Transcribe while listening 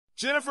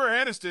Jennifer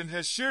Aniston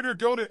has shared her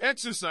go-to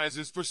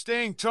exercises for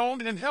staying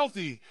toned and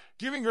healthy,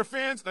 giving her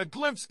fans a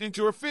glimpse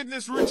into her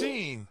fitness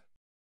routine.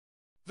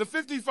 The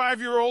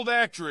 55-year-old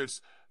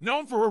actress,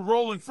 known for her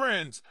role in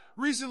Friends,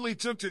 recently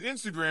took to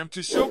Instagram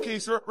to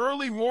showcase her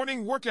early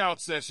morning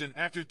workout session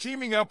after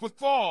teaming up with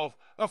Valve,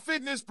 a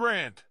fitness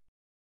brand.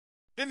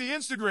 In the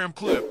Instagram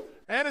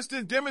clip,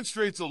 Aniston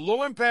demonstrates a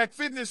low-impact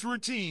fitness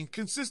routine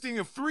consisting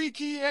of 3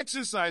 key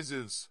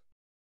exercises.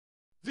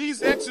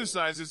 These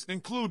exercises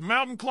include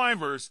mountain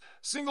climbers,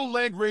 single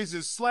leg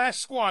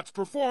raises/squats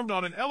performed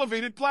on an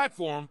elevated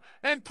platform,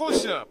 and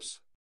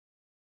push-ups.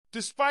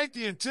 Despite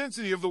the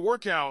intensity of the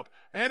workout,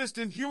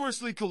 Aniston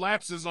humorously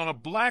collapses on a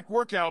black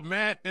workout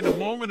mat in a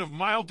moment of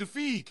mild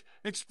defeat,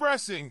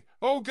 expressing,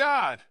 "Oh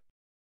God.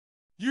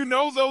 You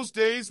know those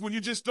days when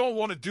you just don't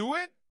want to do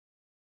it?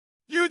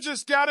 You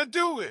just gotta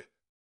do it."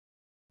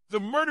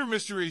 The murder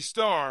mystery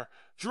star,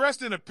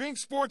 dressed in a pink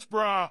sports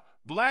bra,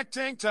 black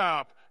tank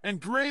top, and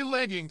gray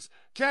leggings,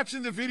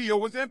 captioned the video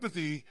with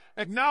empathy,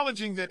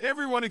 acknowledging that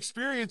everyone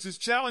experiences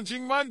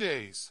challenging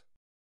Mondays.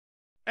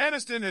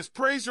 Aniston has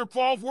praised her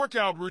Valve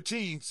workout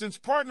routine since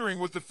partnering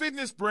with the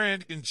fitness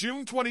brand in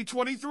June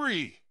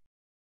 2023.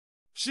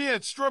 She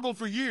had struggled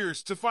for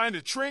years to find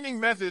a training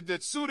method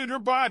that suited her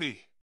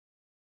body.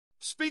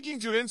 Speaking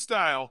to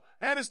InStyle,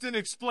 Aniston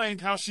explained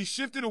how she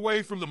shifted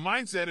away from the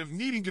mindset of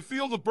needing to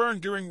feel the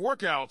burn during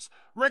workouts,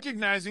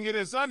 recognizing it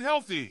as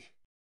unhealthy.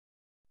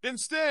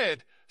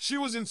 Instead, she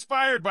was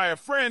inspired by a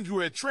friend who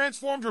had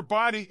transformed her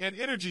body and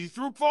energy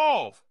through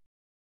Valve.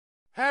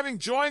 Having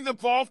joined the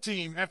Valve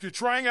team after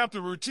trying out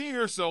the routine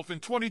herself in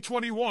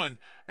 2021,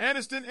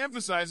 Aniston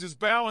emphasizes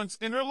balance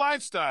in her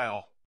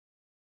lifestyle.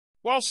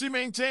 While she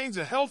maintains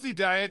a healthy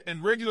diet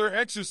and regular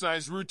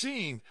exercise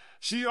routine,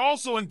 she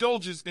also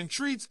indulges in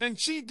treats and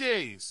cheat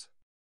days.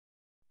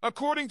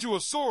 According to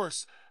a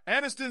source,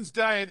 Aniston's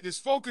diet is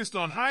focused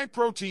on high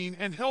protein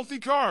and healthy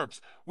carbs,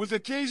 with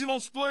occasional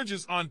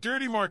splurges on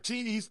dirty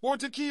martinis or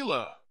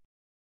tequila.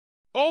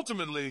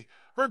 Ultimately,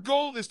 her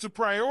goal is to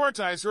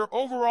prioritize her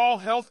overall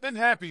health and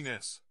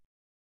happiness.